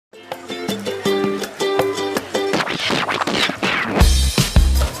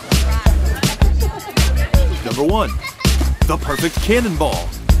the perfect cannonball.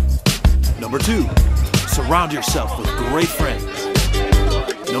 Number 2, surround yourself with great friends.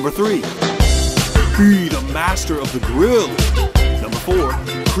 Number 3, be the master of the grill. Number 4,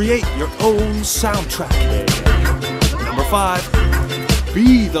 create your own soundtrack. Number 5,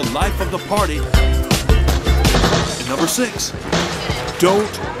 be the life of the party. And number 6,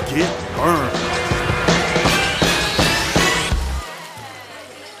 don't get burned.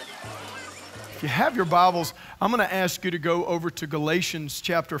 If you have your Bibles, I'm going to ask you to go over to Galatians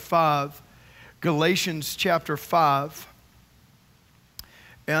chapter 5. Galatians chapter 5.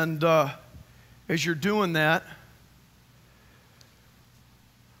 And as you're doing that,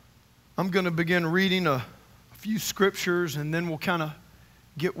 I'm going to begin reading a few scriptures, and then we'll kind of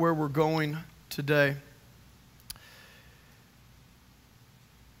get where we're going today.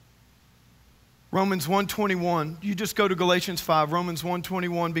 Romans 1:21. You just go to Galatians 5, Romans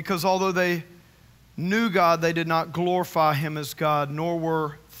 1:21. Because although they knew God, they did not glorify Him as God, nor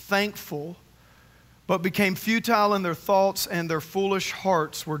were thankful, but became futile in their thoughts, and their foolish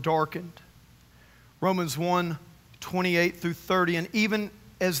hearts were darkened. Romans 1:28 through 30. And even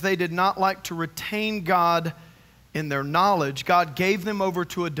as they did not like to retain God in their knowledge, God gave them over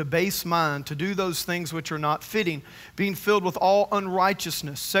to a debased mind to do those things which are not fitting, being filled with all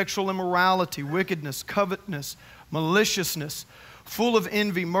unrighteousness, sexual immorality, wickedness, covetousness, maliciousness, full of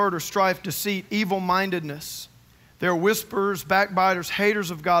envy, murder, strife, deceit, evil-mindedness. They are whisperers, backbiters,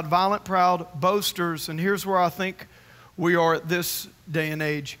 haters of God, violent, proud, boasters. And here's where I think we are at this day and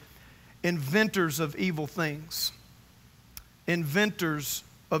age. Inventors of evil things. Inventors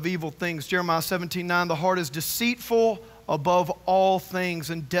of evil things. Jeremiah 17:9, the heart is deceitful above all things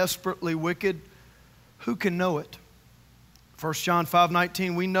and desperately wicked. Who can know it? 1 John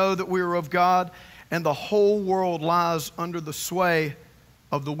 5:19, we know that we are of God, and the whole world lies under the sway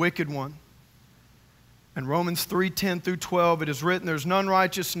of the wicked one. And Romans 3:10 through 12, it is written, there's none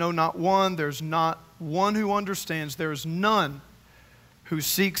righteous, no, not one. There's not one who understands. There is none who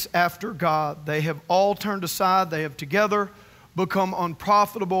seeks after God. They have all turned aside. They have together become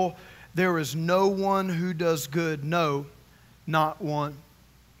unprofitable. There is no one who does good. No, not one.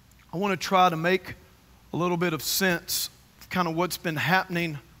 I want to try to make a little bit of sense of kind of what's been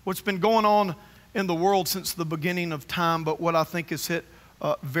happening, what's been going on in the world since the beginning of time, but what I think has hit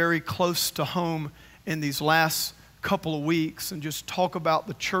very close to home in these last couple of weeks, and just talk about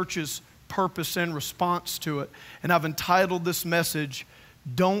the church's purpose and response to it. And I've entitled this message,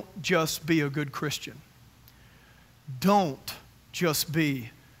 Don't Just Be a Good Christian. Don't just be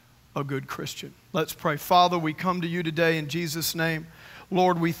a good Christian. Let's pray. Father, we come to you today in Jesus' name.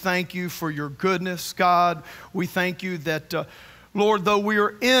 Lord, we thank you for your goodness, God. We thank you that, Lord, though we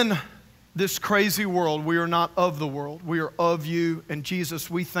are in this crazy world, we are not of the world. We are of you. And Jesus,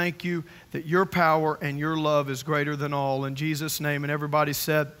 we thank you that your power and your love is greater than all. In Jesus' name. And everybody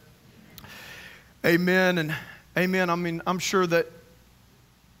said, amen and amen. I mean, I'm sure that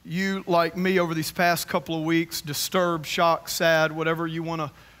you, like me, over these past couple of weeks, disturbed, shocked, sad, whatever you want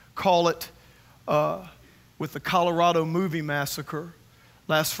to call it, with the Colorado movie massacre.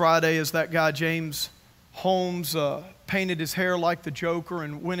 Last Friday, as that guy James Holmes painted his hair like the Joker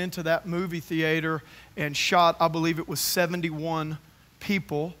and went into that movie theater and shot, I believe it was 71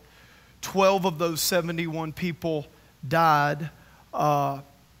 people. 12 of those 71 people died.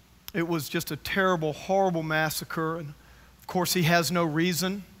 It was just a terrible, horrible massacre. And of course, he has no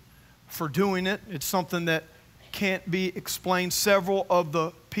reason for doing it. It's something that can't be explained. Several of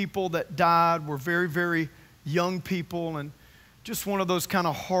the people that died were very, very young people, and just one of those kind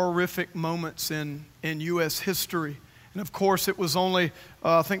of horrific moments in U.S. history. And of course, it was only,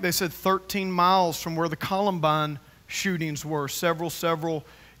 I think they said 13 miles from where the Columbine shootings were several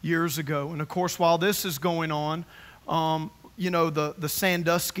years ago. And of course, while this is going on, you know, the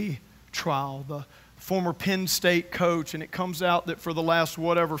Sandusky trial, the former Penn State coach, and it comes out that for the last,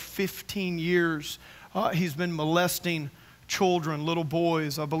 15 years, he's been molesting children, little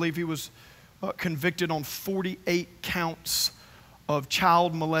boys. I believe he was convicted on 48 counts of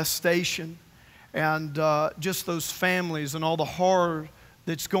child molestation. And just those families and all the horror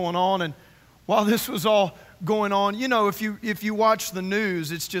that's going on. And while this was all going on, you know, if you watch the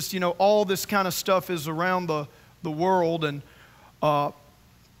news, it's just, you know, all this kind of stuff is around the world. And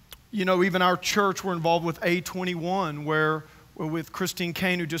you know, even our church, we're involved with A21, where with Christine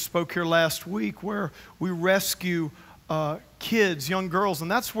Kane, who just spoke here last week, where we rescue kids, young girls. And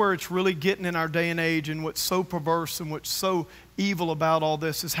that's where it's really getting in our day and age, and what's so perverse and what's so evil about all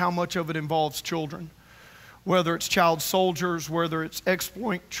this is how much of it involves children. Whether it's child soldiers, whether it's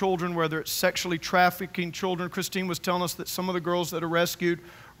exploiting children, whether it's sexually trafficking children. Christine was telling us that some of the girls that are rescued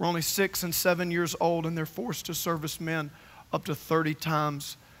were only 6 and 7 years old, and they're forced to serve as men up to 30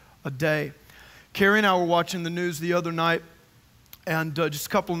 times a day. Carrie and I were watching the news the other night, and just a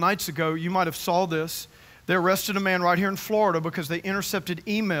couple of nights ago, you might have saw this. They arrested a man right here in Florida because they intercepted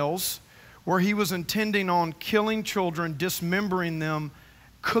emails where he was intending on killing children, dismembering them,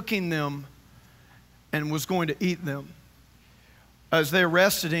 cooking them, and was going to eat them. As they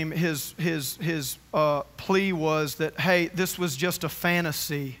arrested him, his plea was that, hey, this was just a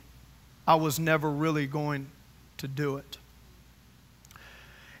fantasy. I was never really going to do it.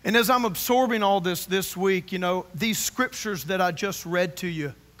 And as I'm absorbing all this week, you know, these scriptures that I just read to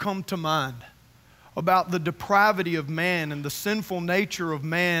you come to mind about the depravity of man and the sinful nature of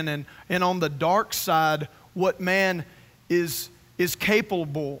man, and on the dark side, what man is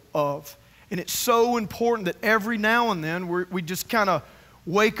capable of. And it's so important that every now and then we just kind of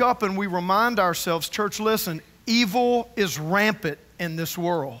wake up and we remind ourselves, church, listen, evil is rampant in this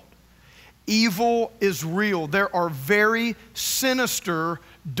world. Evil is real. There are very sinister,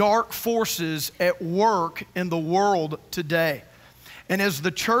 dark forces at work in the world today. And as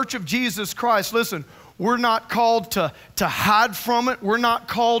the church of Jesus Christ, listen, we're not called to hide from it. We're not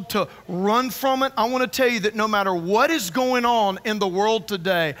called to run from it. I want to tell you that no matter what is going on in the world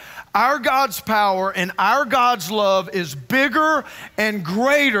today, our God's power and our God's love is bigger and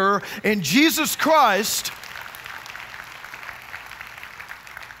greater in Jesus Christ.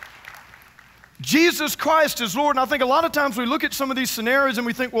 Jesus Christ is Lord. And I think a lot of times we look at some of these scenarios and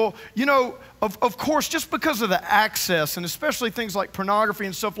we think, well, you know, of course, just because of the access, and especially things like pornography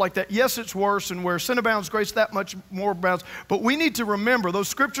and stuff like that, yes, it's worse, and where sin abounds, grace that much more abounds. But we need to remember those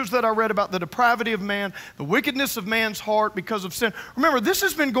scriptures that I read about the depravity of man, the wickedness of man's heart because of sin. Remember, this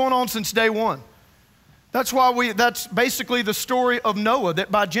has been going on since day one. That's basically the story of Noah,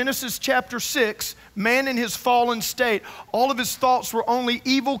 that by Genesis chapter 6, man in his fallen state, all of his thoughts were only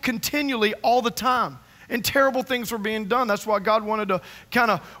evil continually all the time. And terrible things were being done. That's why God wanted to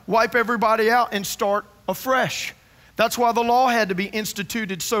kind of wipe everybody out and start afresh. That's why the law had to be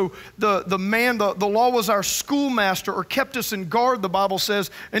instituted. So the law was our schoolmaster, or kept us in guard, the Bible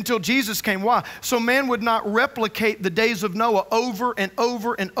says, until Jesus came. Why? So man would not replicate the days of Noah over and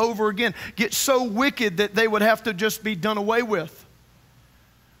over and over again. Get so wicked that they would have to just be done away with.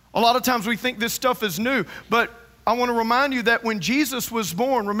 A lot of times we think this stuff is new, but I want to remind you that when Jesus was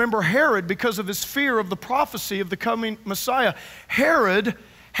born, remember Herod, because of his fear of the prophecy of the coming Messiah, Herod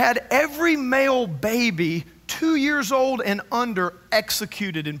had every male baby 2 years old and under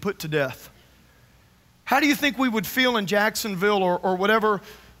executed and put to death. How do you think we would feel in Jacksonville or whatever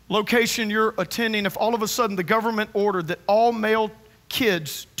location you're attending if all of a sudden the government ordered that all male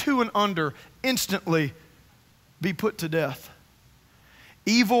kids 2 and under instantly be put to death?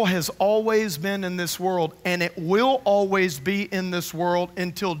 Evil has always been in this world, and it will always be in this world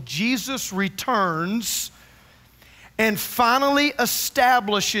until Jesus returns and finally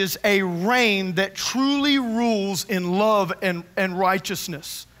establishes a reign that truly rules in love and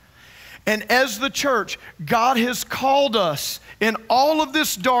righteousness. And as the church, God has called us in all of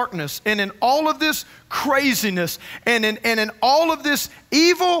this darkness and in all of this craziness and in all of this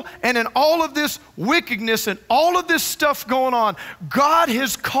evil and in all of this wickedness and all of this stuff going on. God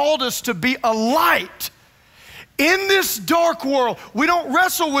has called us to be a light in this dark world. We don't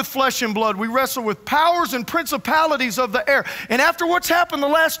wrestle with flesh and blood. We wrestle with powers and principalities of the air. And after what's happened the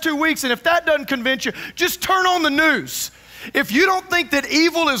last 2 weeks, and if that doesn't convince you, just turn on the news. If you don't think that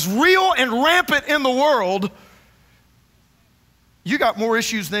evil is real and rampant in the world, you got more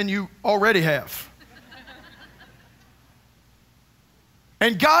issues than you already have.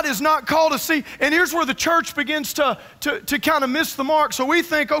 And God is not called to see, and here's where the church begins to kind of miss the mark. So we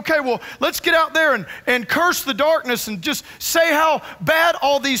think, okay, well, let's get out there and curse the darkness and just say how bad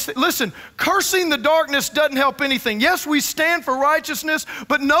all these things. Listen, cursing the darkness doesn't help anything. Yes, we stand for righteousness,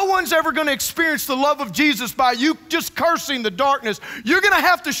 but no one's ever going to experience the love of Jesus by you just cursing the darkness. You're going to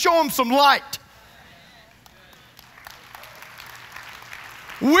have to show them some light.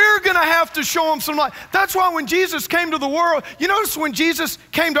 We're going to have to show them some light. That's why when Jesus came to the world, you notice when Jesus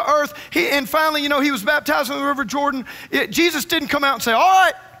came to earth, and finally, he was baptized in the River Jordan, Jesus didn't come out and say, all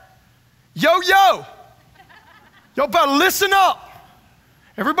right, y'all better listen up.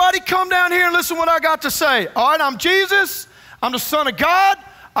 Everybody come down here and listen to what I got to say. All right, I'm Jesus. I'm the Son of God.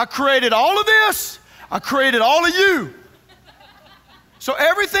 I created all of this. I created all of you. So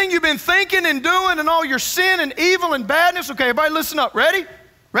everything you've been thinking and doing and all your sin and evil and badness, okay, everybody listen up. Ready?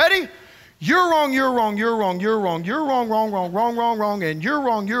 Ready? You're wrong, you're wrong, you're wrong, you're wrong, you're wrong, wrong, and you're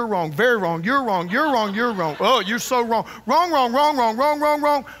wrong, very wrong, you're wrong. Oh, you're so wrong.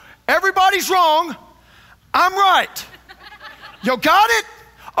 Wrong. Everybody's wrong. I'm right. You got it?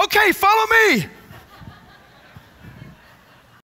 Okay, follow me.